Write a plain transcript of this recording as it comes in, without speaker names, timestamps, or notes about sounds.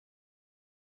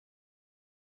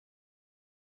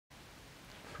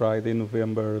Friday,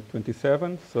 November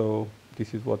 27th. So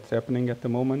this is what's happening at the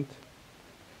moment.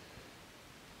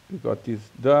 We got this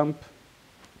dump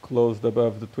closed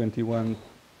above the 21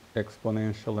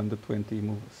 exponential and the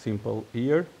 20 simple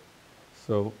here.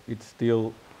 So it's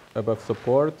still above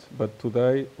support, but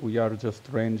today we are just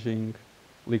ranging,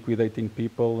 liquidating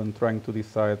people and trying to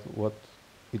decide what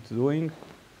it's doing.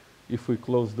 If we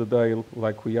close the day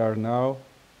like we are now,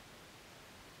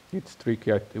 it's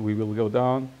tricky, we will go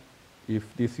down.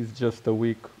 If this is just a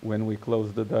week when we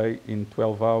close the day in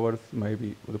 12 hours,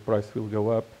 maybe the price will go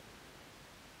up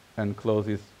and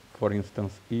closes, for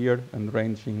instance, here and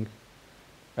ranging.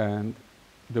 And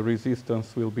the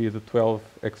resistance will be the 12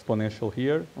 exponential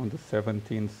here on the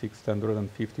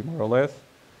 17,650 more or less,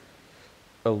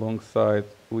 alongside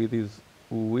with this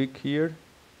wick here.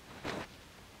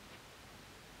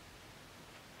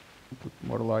 Put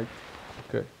more light,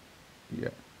 okay, yeah.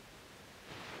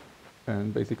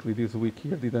 And basically this wick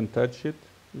here didn't touch it.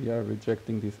 We are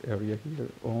rejecting this area here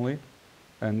only.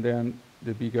 And then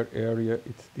the bigger area,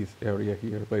 it's this area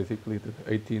here, basically the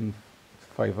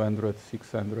 18,500,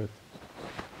 600,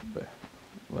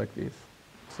 like this.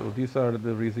 So these are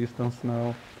the resistance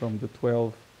now from the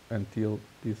 12 until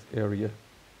this area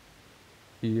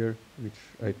here, which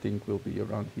I think will be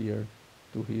around here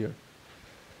to here,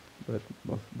 but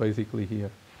basically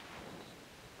here.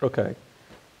 Okay,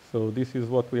 so this is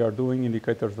what we are doing.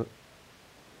 Indicators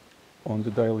on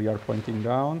the daily are pointing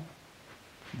down.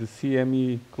 The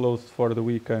CME closed for the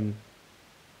weekend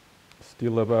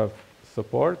still above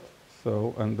support,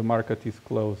 so, and the market is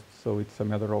closed, so it's a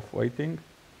matter of waiting.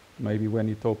 Maybe when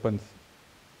it opens,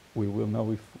 we will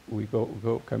know if we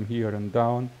come here and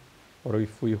down, or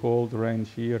if we hold range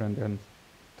here and then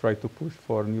try to push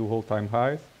for new all-time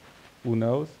highs. Who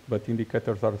knows? But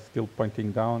indicators are still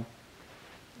pointing down.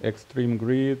 Extreme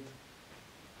greed,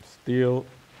 still,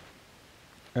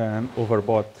 and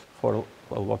overbought for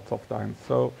a lot of time.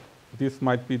 So this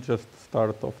might be just the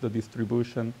start of the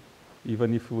distribution,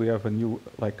 even if we have a new,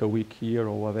 like a week here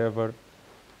or whatever,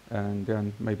 and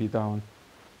then maybe down.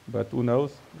 But who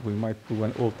knows? We might do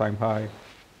an all-time high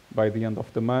by the end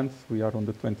of the month. We are on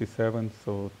the 27th,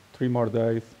 so 3 more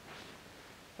days.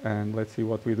 And let's see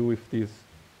what we do if this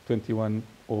 21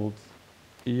 holds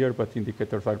here, but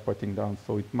indicators are pointing down.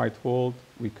 So it might hold,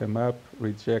 we come up,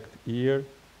 reject here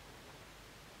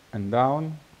and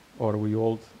down, or we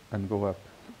hold and go up.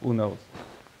 Who knows?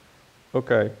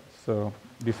 Okay, so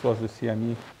this was the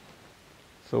CME.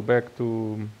 So back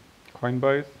to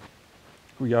Coinbase.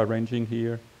 We are ranging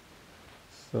here.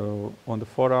 So on the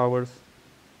 4 hours,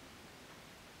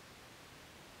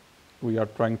 we are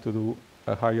trying to do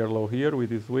a higher low here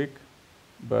with this wick.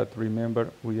 But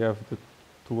remember, we have the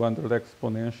 200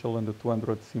 exponential and the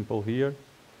 200 simple here.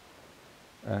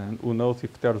 And who knows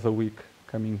if there's a wick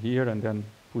coming here and then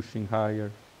pushing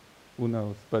higher. Who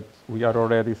knows? But we are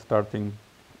already starting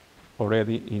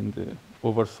in the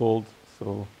oversold.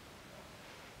 So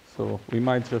we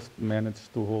might just manage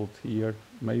to hold here.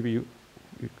 Maybe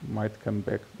it might come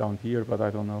back down here, but I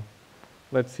don't know.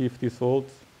 Let's see if this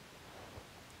holds.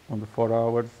 On the 4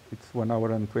 hours, it's 1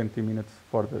 hour and 20 minutes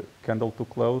for the candle to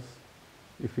close.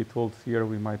 If it holds here,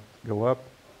 we might go up.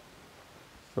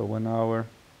 So 1 hour.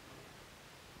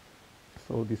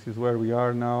 So this is where we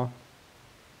are now.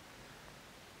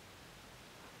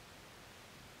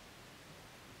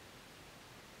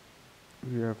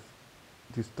 We have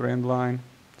this trend line.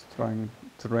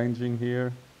 It's ranging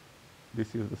here.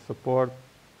 This is the support.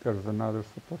 There's another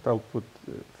support. I'll put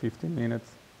 15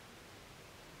 minutes.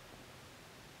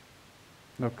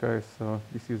 Okay, so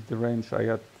this is the range I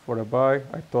had for a buy.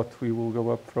 I thought we will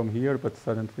go up from here, but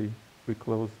suddenly we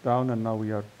closed down and now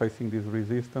we are facing this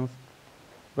resistance.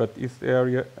 But this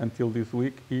area until this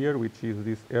week here, which is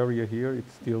this area here,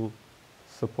 it's still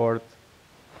support.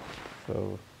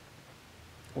 So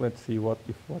let's see what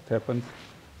happens.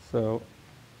 So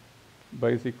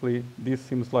basically this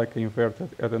seems like an inverted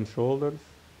head and shoulders.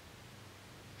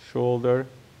 Shoulder,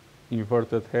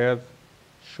 inverted head,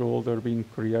 shoulder being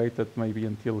created maybe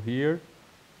until here,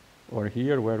 or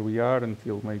here where we are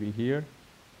until maybe here,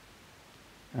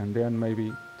 and then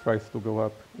maybe tries to go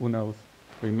up. Who knows?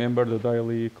 Remember, the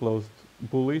daily closed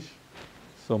bullish,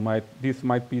 so this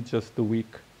might be just a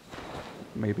week.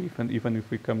 Maybe even if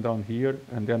we come down here,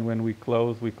 and then when we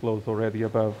close already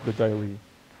above the daily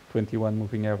 21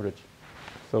 moving average.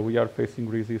 So we are facing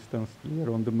resistance here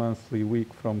on the monthly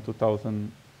week from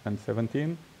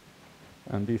 2017.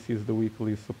 And this is the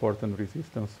weekly support and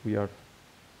resistance. We are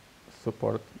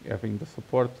having the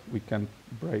support. We can't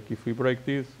break. If we break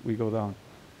this, we go down.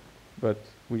 But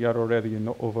we are already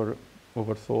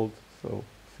oversold, so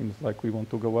seems like we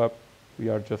want to go up. We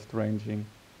are just ranging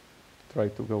try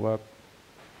to go up,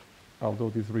 although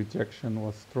this rejection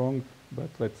was strong. But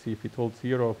let's see if it holds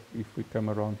here or if we come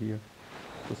around here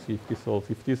to see if this holds.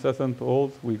 If this doesn't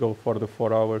hold, we go for the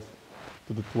 4 hours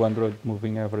to the 200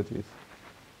 moving averages.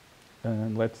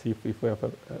 And let's see if we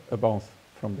have a bounce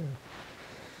from there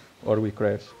or we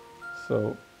crash.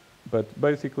 So, but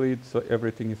basically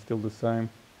everything is still the same.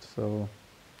 So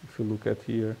if you look at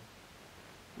here,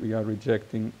 we are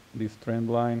rejecting this trend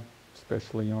line,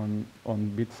 especially on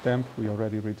Bitstamp. We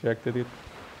already rejected it.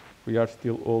 We are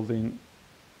still holding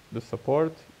the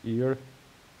support here,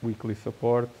 weekly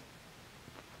support.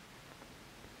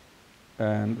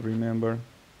 And remember,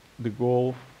 the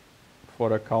goal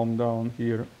for a calm down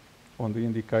here on the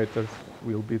indicators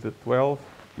will be the 12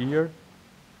 here,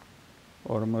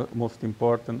 or most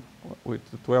important, with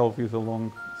the 12 is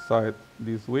alongside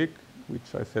this week,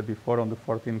 which I said before on the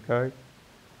 14K.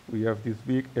 We have this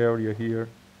big area here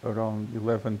around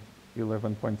 11.7,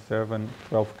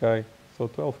 12K, so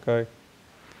 12K.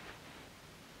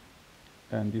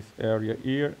 And this area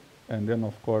here, and then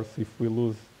of course if we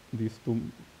lose these two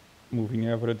moving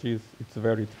averages, it's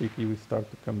very tricky, we start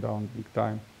to come down big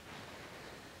time.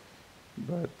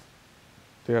 But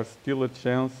there's still a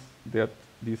chance that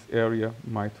this area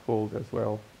might hold as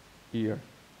well here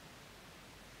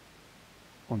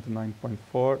on the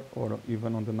 9.4 or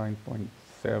even on the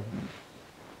 9.7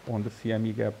 on the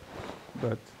CME gap.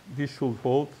 But this should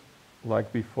hold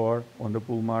like before on the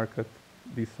bull market.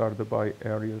 These are the buy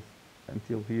areas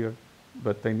until here,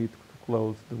 but they need to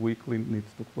close, the weekly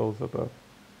needs to close above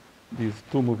these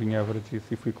two moving averages.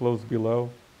 If we close below,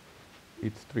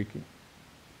 it's tricky.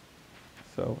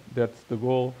 So that's the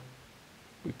goal.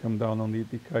 We come down on the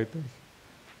indicators.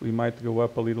 We might go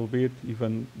up a little bit,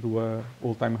 even do a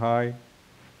all-time high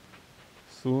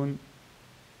soon.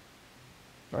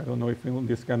 I don't know if in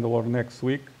this candle or next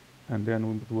week, and then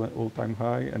we'll do an all-time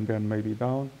high and then maybe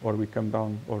down, or we come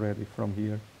down already from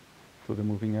here to the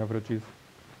moving averages.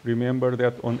 Remember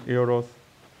that on euros,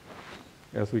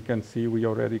 as we can see, we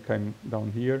already came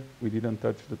down here. We didn't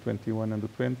touch the 21 and the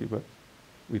 20, but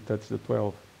we touched the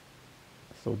 12.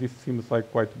 So this seems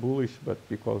like quite bullish, but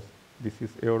because this is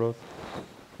euros,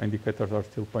 indicators are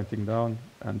still pointing down,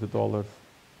 and the dollars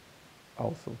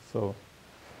also. So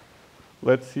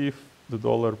let's see if the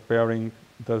dollar pairing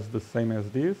does the same as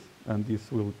this, and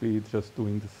this will be just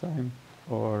doing the same,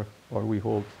 or we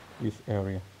hold this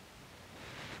area.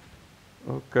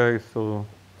 Okay, so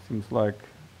seems like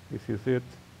this is it.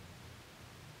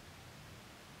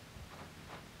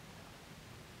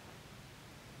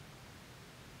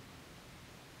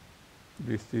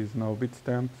 This is now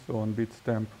Bitstamp. So on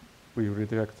Bitstamp, we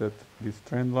rejected this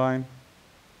trend line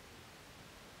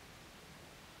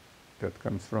that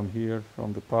comes from here,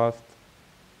 from the past.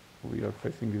 We are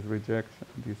facing this rejection,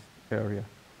 this area.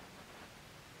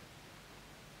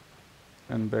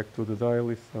 And back to the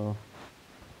daily, so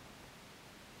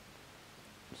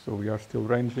we are still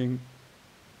ranging.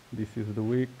 This is the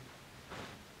week.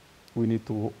 We need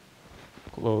to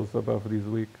close above this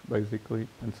week, basically,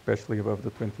 and especially above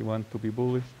the 21 to be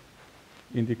bullish.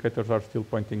 Indicators are still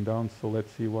pointing down, so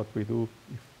let's see what we do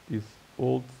if this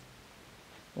holds,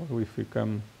 or if we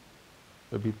come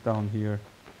a bit down here.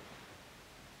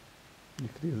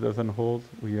 If this doesn't hold,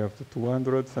 we have the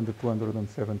 200s and the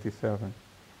 277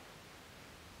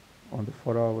 on the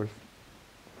 4 hours.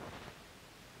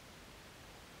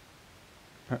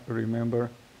 Remember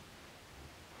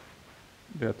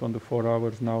that on the 4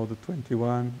 hours now, the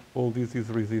 21, all this is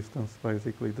resistance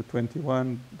basically. The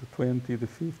 21, the 20, the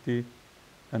 50,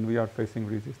 and we are facing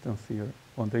resistance here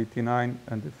on the 89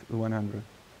 and the 100.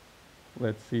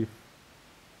 Let's see if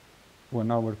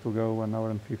 1 hour to go, 1 hour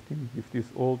and 15. If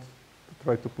this holds, to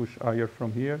try to push higher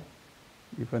from here,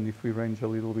 even if we range a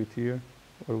little bit here,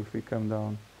 or if we come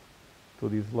down to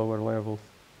these lower levels.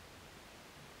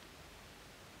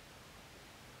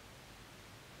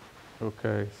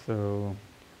 Okay, so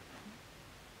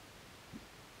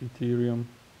Ethereum,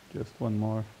 just one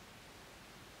more.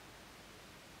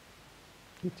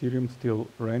 Ethereum still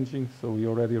ranging, so we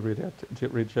already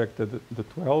rejected the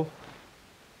 12,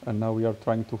 and now we are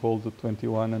trying to hold the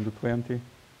 21 and the 20.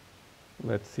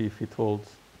 Let's see if it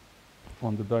holds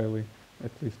on the daily.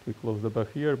 At least we closed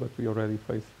above here, but we already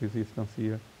face resistance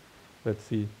here. Let's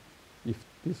see if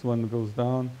this one goes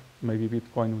down. Maybe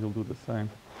Bitcoin will do the same.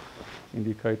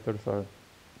 Indicators are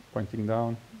pointing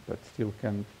down, but still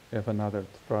can have another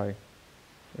try,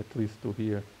 at least to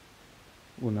here.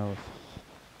 Who knows?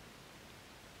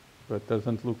 But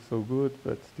doesn't look so good,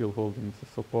 but still holding the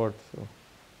support, so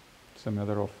it's a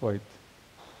matter of wait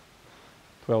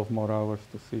 12 more hours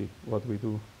to see what we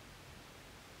do.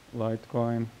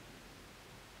 Litecoin.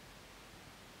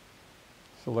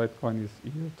 So Litecoin is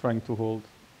here trying to hold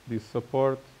this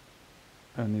support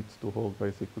and needs to hold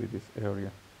basically this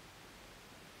area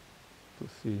to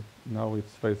see. Now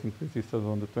it's facing resistance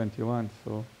on the 21,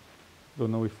 so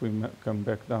don't know if we come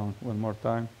back down one more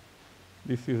time.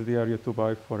 This is the area to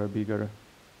buy for a bigger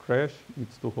crash.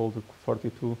 Needs to hold the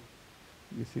 42.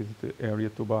 This is the area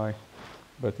to buy.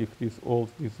 But if this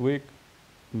holds this week,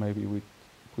 maybe we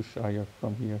push higher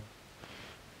from here.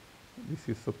 This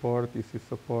is support, this is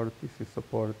support, this is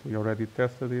support. We already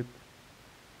tested it.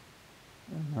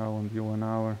 And now on the 1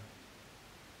 hour,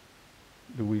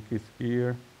 the wick is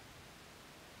here.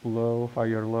 Low,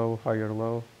 higher low, higher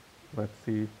low. Let's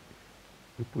see if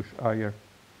we push higher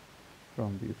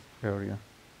from this area.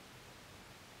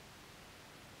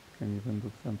 Can even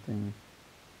do something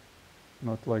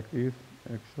not like this,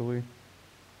 actually.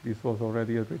 This was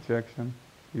already a rejection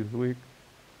this week.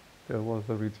 There was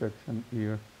a rejection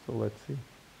here, so let's see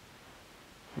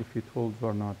if it holds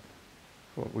or not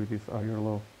with this higher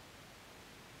low.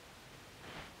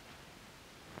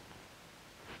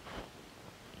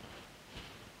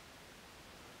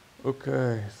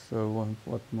 Okay, so one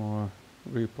lot more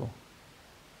Ripple.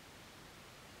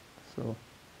 So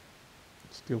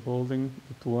it's still holding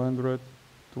the 200,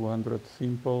 200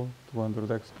 simple, 200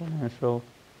 exponential,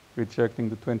 rejecting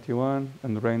the 21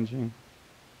 and ranging.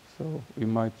 So we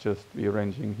might just be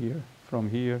ranging here, from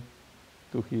here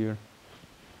to here,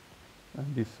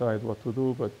 and decide what to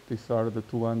do, but these are the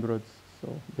 200s,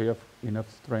 so they have enough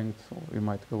strength, so we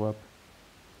might go up.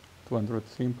 200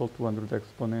 simple, 200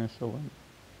 exponential, and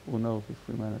who knows if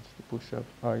we manage to push up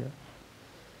higher.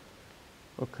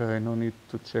 Okay, no need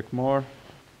to check more.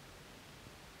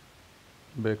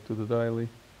 Back to the daily.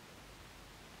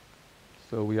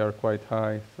 So we are quite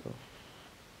high, so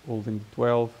holding the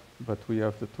 12, but we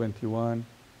have the 21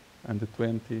 and the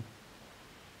 20.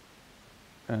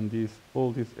 And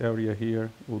all this area here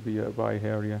will be a buy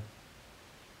area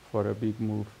for a big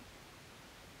move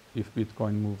if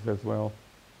Bitcoin moves as well.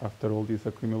 After all this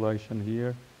accumulation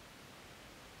here,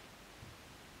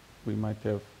 we might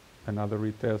have another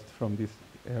retest from this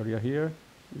area here,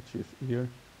 which is here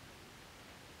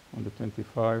on the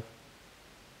 25.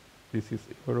 This is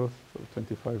euros, so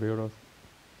 25 euros,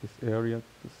 this area,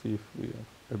 to see if we have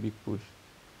a big push.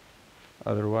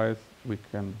 Otherwise, we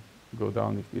can go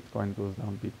down if Bitcoin goes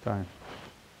down big time.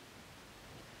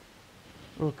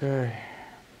 Okay,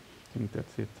 I think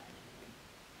that's it.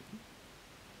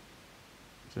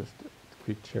 Just a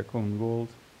quick check on gold.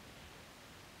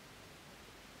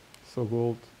 So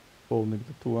gold holding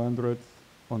the 200s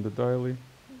on the daily,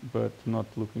 but not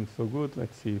looking so good.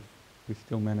 Let's see if we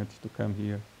still manage to come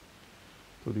here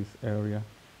to this area.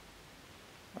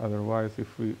 Otherwise,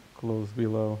 if we close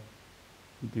below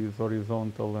this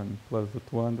horizontal and plus the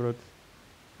 200s,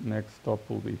 next stop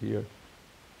will be here.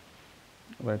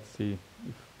 Let's see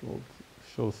if gold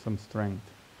shows some strength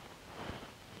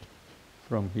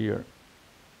from here.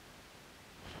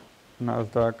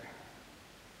 Nasdaq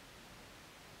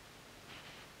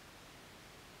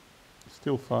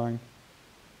still fine.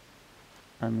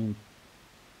 I mean,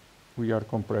 we are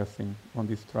compressing on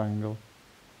this triangle.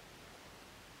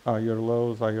 Higher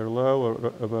lows, higher low,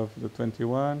 or above the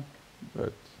 21,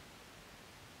 but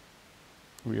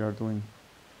we are doing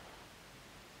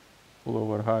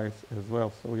lower highs as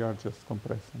well, so we are just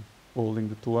compressing, holding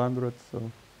the 200,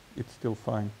 so it's still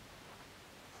fine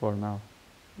for now.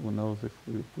 Who knows if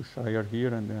we push higher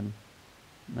here and then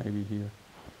maybe here.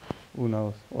 Who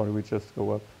knows, or we just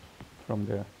go up from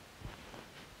there.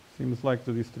 Seems like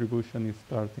the distribution is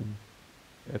starting,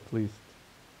 at least.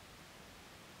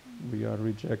 We are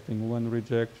rejecting 1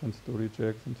 rejections, 2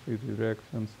 rejections, 3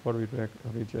 rejections, 4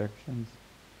 rejections.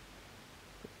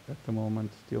 At the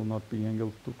moment, still not being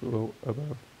able to go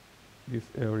above this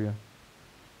area.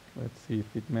 Let's see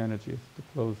if it manages to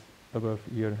close above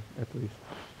here at least.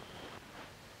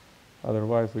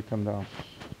 Otherwise, we come down.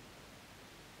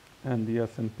 And the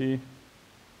S&P.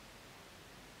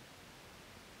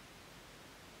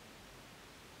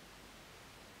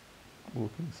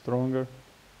 Looking stronger.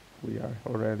 We are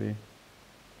already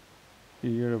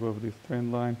here above this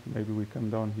trend line. Maybe we come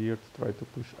down here to try to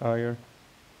push higher.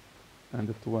 And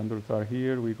the 200s are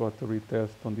here. We got a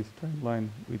retest on this trend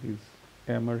line with this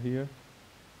hammer here.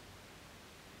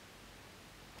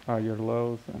 Higher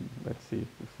lows, and let's see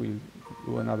if we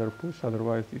do another push.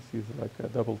 Otherwise, this is like a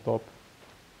double top,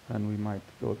 and we might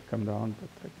come down, but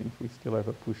I think we still have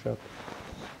a push up.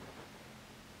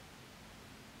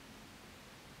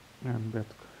 And back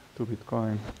to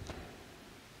Bitcoin.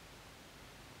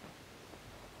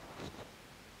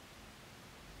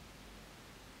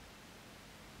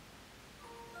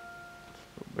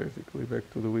 So basically back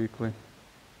to the weekly.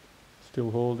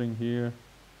 Still holding here.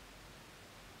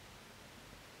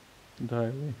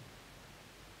 Daily.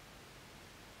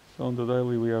 So on the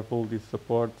daily we have all these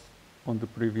supports. On the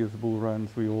previous bull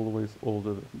runs we always hold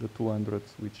the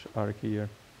 200s which are here.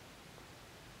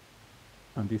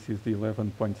 And this is the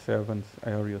 11.7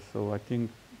 area, so I think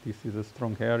this is a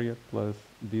strong area, plus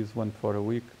this one for a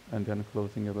week, and then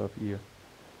closing above here.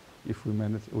 If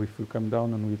we come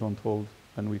down and we don't hold,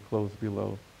 and we close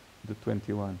below the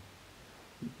 21,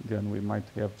 then we might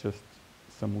have just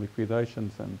some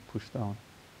liquidations and push down.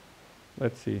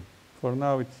 Let's see. For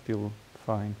now it's still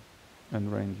fine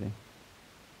and ranging.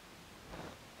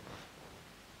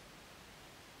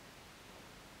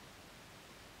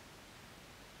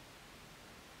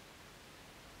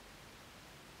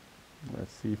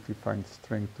 Let's see if we find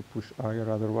strength to push higher,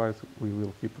 otherwise we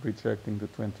will keep rejecting the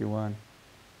 21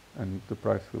 and the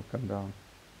price will come down.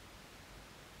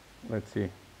 Let's see.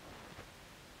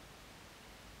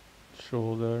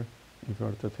 Shoulder,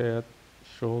 inverted head,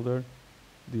 shoulder.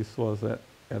 This was a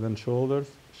head and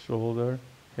shoulders, shoulder,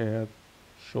 head,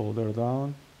 shoulder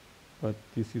down. But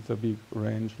this is a big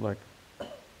range, like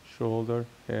shoulder,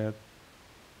 head,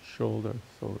 shoulder.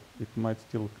 So it might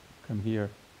still come here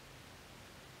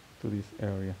to this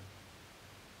area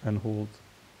and hold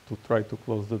to try to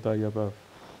close the day above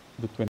the 20.